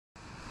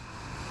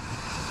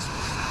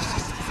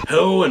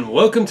Hello and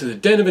welcome to the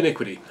Den of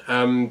Iniquity.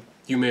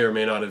 You may or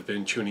may not have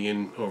been tuning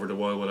in over the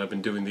while I've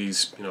been doing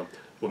these.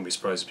 Wouldn't be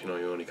surprised if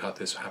you only caught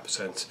this half a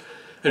sense.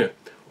 Anyway,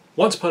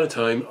 once upon a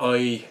time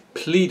I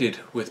pleaded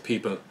with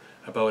people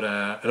about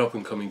an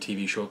up-and-coming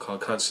TV show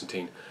called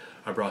Constantine.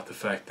 I brought the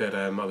fact that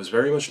I was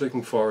very much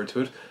looking forward to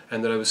it,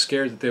 and that I was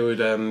scared that they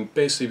would,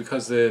 basically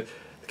because the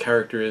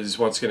character is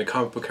once again a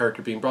comic book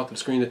character being brought to the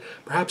screen, that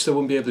perhaps they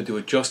wouldn't be able to do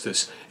it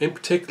justice. In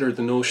particular,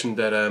 the notion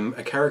that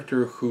a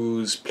character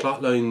whose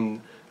plotline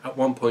at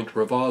one point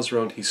revolves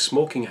around his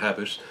smoking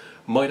habit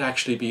might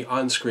actually be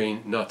on screen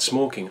not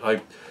smoking.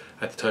 I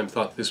at the time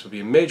thought this would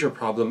be a major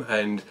problem,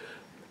 and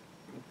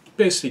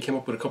basically came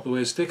up with a couple of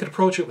ways they could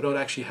approach it without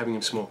actually having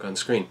him smoke on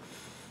screen.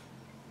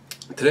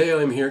 Today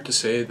I'm here to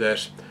say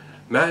that,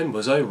 man,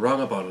 was I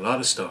wrong about a lot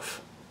of stuff.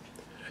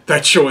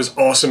 That show is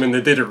awesome and they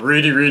did it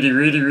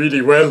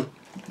really well.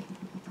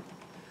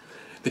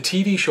 The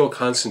TV show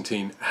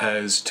Constantine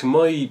has,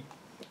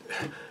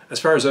 as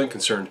far as I'm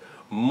concerned,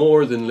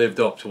 more than lived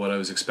up to what I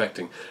was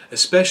expecting,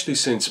 especially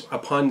since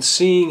upon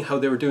seeing how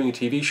they were doing a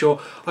TV show,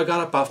 I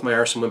got up off my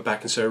arse and went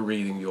back and started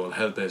reading the old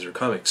Hellblazer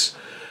comics.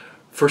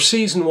 For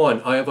season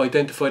 1, I have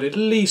identified at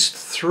least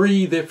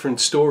 3 different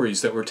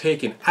stories that were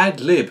taken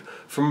ad lib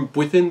from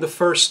within the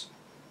first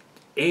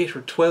 8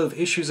 or 12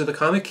 issues of the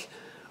comic.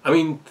 I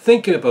mean,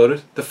 thinking about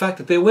it, the fact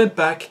that they went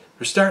back,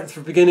 they're starting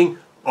from the beginning,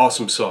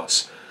 awesome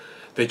sauce.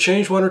 They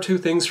changed 1 or 2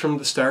 things from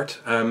the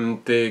start.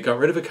 They got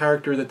rid of a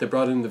character that they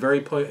brought in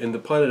the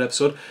pilot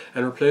episode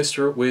and replaced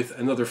her with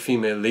another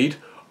female lead,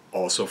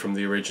 also from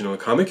the original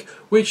comic,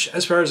 which,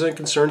 as far as I'm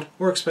concerned,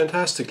 works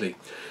fantastically.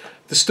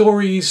 The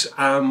stories,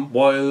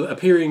 while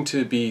appearing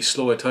to be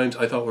slow at times,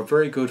 I thought were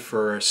very good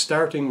for a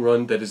starting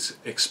run that is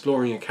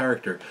exploring a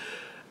character,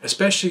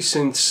 especially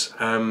since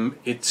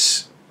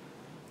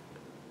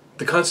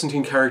the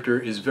Constantine character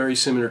is very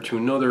similar to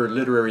another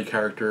literary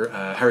character,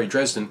 Harry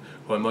Dresden,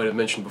 who I might have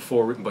mentioned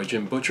before, written by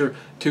Jim Butcher.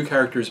 2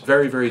 characters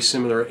very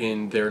similar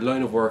in their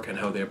line of work and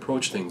how they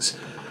approach things.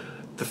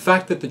 The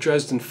fact that the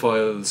Dresden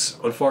Files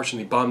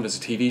unfortunately bombed as a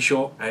TV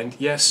show, and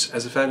yes,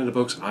 as a fan of the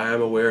books, I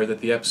am aware that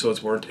the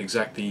episodes weren't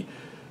exactly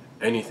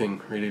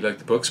anything really like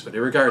the books, but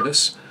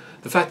regardless,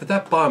 the fact that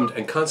that bombed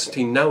and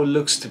Constantine now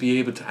looks to be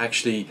able to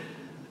actually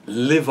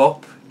live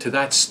up to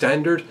that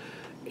standard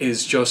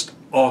is just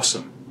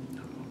awesome.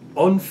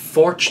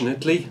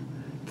 Unfortunately,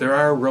 there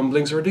are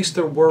rumblings, or at least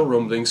there were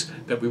rumblings,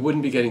 that we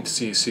wouldn't be getting to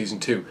see a season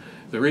 2.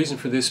 The reason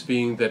for this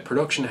being that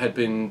production had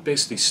been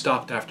basically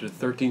stopped after the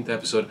 13th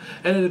episode,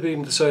 and it had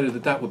been decided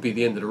that that would be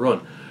the end of the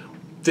run.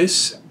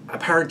 This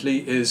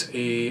apparently is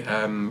a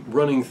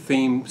running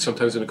theme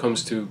sometimes when it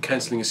comes to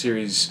cancelling a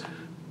series,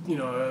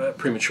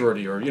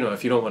 prematurely, or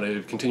if you don't want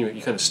to continue it,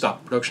 you kind of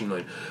stop the production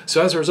line.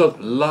 So as a result,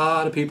 a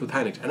lot of people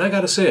panicked, and I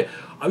gotta say,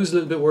 I was a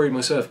little bit worried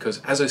myself,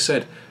 because as I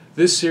said,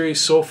 this series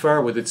so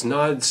far, with its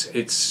nods,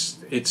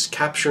 it's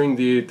capturing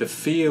the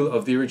feel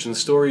of the original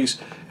stories.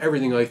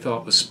 Everything I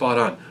thought was spot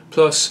on.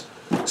 Plus,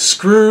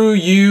 screw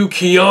you,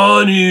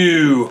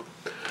 Keanu!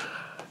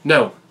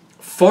 Now,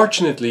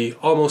 fortunately,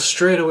 almost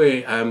straight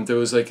away, there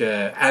was like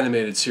a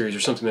animated series or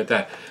something like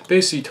that,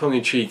 basically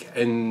tongue-in-cheek,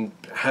 and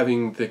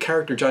having the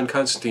character John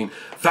Constantine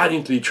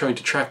valiantly trying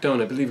to track down,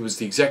 I believe it was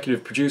the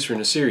executive producer in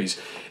the series,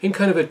 in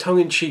kind of a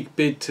tongue-in-cheek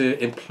bid to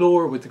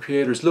implore with the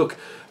creators, look,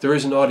 there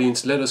is an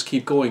audience, let us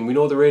keep going. We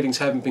know the ratings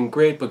haven't been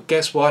great, but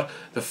guess what?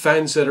 The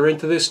fans that are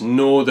into this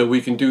know that we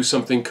can do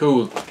something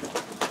cool.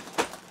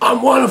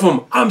 I'm one of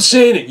them! I'm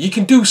saying it! You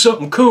can do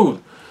something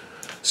cool!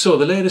 So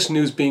the latest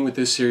news being with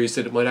this series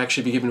that it might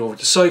actually be given over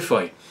to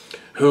Sci-Fi,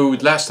 who,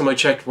 last time I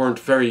checked, weren't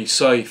very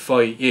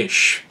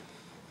sci-fi-ish.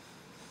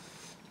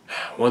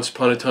 Once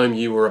upon a time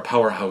you were a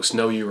powerhouse,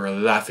 now you are a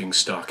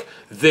laughingstock.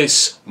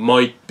 This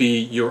might be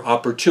your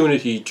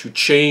opportunity to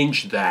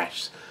change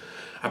that.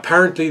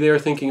 Apparently they are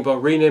thinking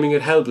about renaming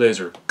it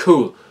Hellblazer.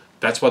 Cool.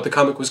 That's what the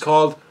comic was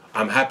called.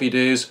 I'm happy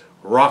days.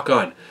 Rock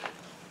on.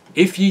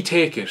 If ye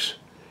take it,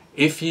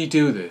 if ye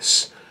do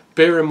this,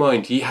 bear in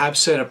mind ye have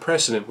set a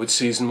precedent with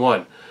season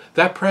 1.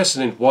 That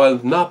precedent, while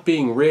not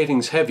being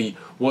ratings heavy,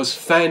 was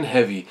fan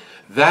heavy.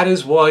 That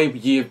is why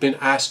ye have been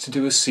asked to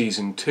do a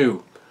season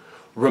 2.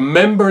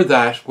 Remember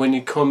that when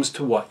it comes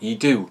to what ye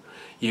do.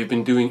 You've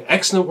been doing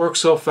excellent work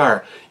so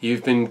far.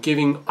 You've been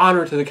giving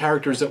honour to the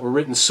characters that were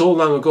written so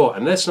long ago.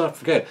 And let's not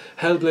forget,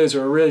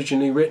 Hellblazer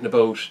originally written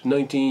about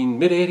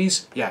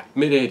mid-80s? Yeah,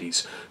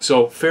 mid-80s.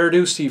 So fair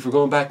dues to you for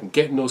going back and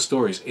getting those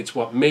stories. It's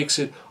what makes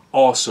it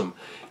awesome.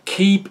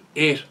 Keep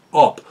it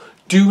up.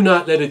 Do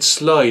not let it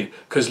slide.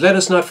 Because let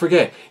us not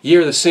forget,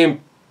 you're the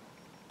same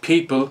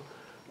people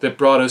that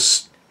brought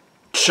us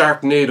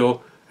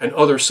Sharknado and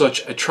other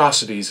such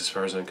atrocities. As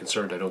far as I'm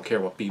concerned, I don't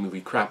care what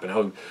B-movie crap and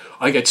how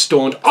I get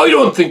stoned. I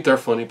don't think they're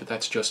funny, but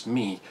that's just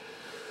me.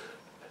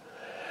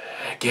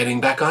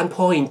 Getting back on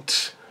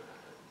point.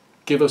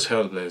 Give us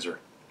Hellblazer.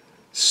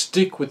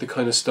 Stick with the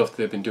kind of stuff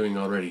they've been doing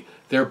already.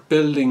 They're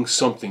building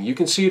something. You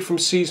can see it from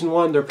season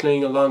 1, they're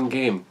playing a long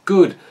game.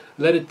 Good.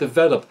 Let it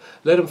develop.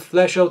 Let them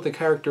flesh out the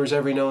characters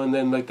every now and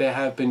then like they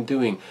have been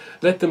doing.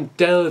 Let them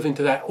delve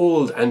into that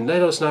old, and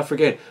let us not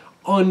forget,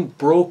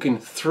 unbroken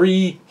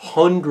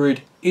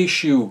 300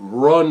 issue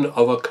run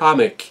of a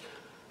comic.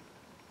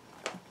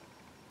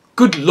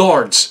 Good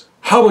lords,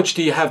 how much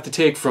do you have to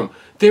take from?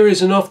 There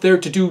is enough there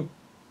to do.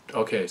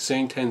 Okay,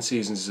 saying 10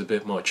 seasons is a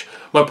bit much.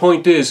 My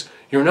point is,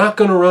 you're not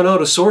going to run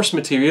out of source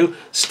material.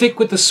 Stick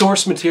with the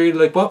source material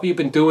like what we've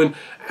been doing,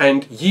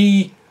 and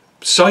ye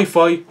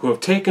sci-fi who have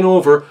taken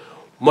over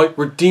might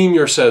redeem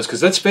yourselves.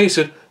 Because let's face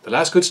it, the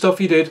last good stuff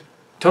you did,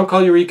 Town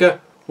Call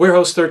Eureka,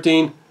 Warehouse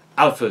 13,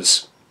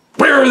 Alphas.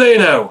 Where are they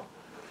now?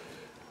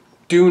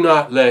 Do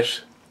not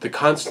let the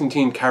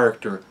Constantine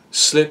character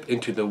slip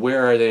into the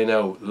where are they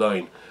now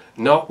line.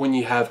 Not when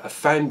you have a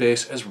fan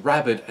base as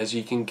rabid as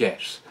you can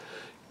get.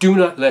 Do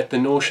not let the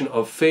notion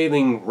of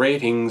failing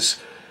ratings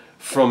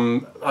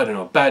from, I don't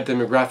know, bad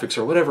demographics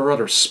or whatever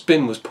other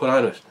spin was put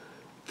on it,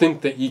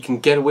 think that you can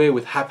get away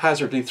with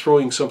haphazardly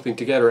throwing something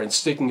together and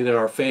sticking it in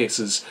our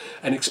faces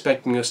and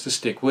expecting us to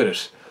stick with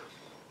it.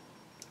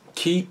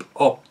 Keep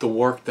up the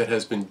work that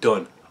has been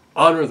done.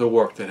 Honor the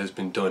work that has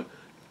been done.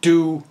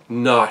 Do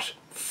not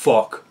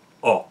fuck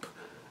up.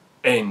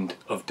 End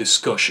of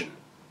discussion.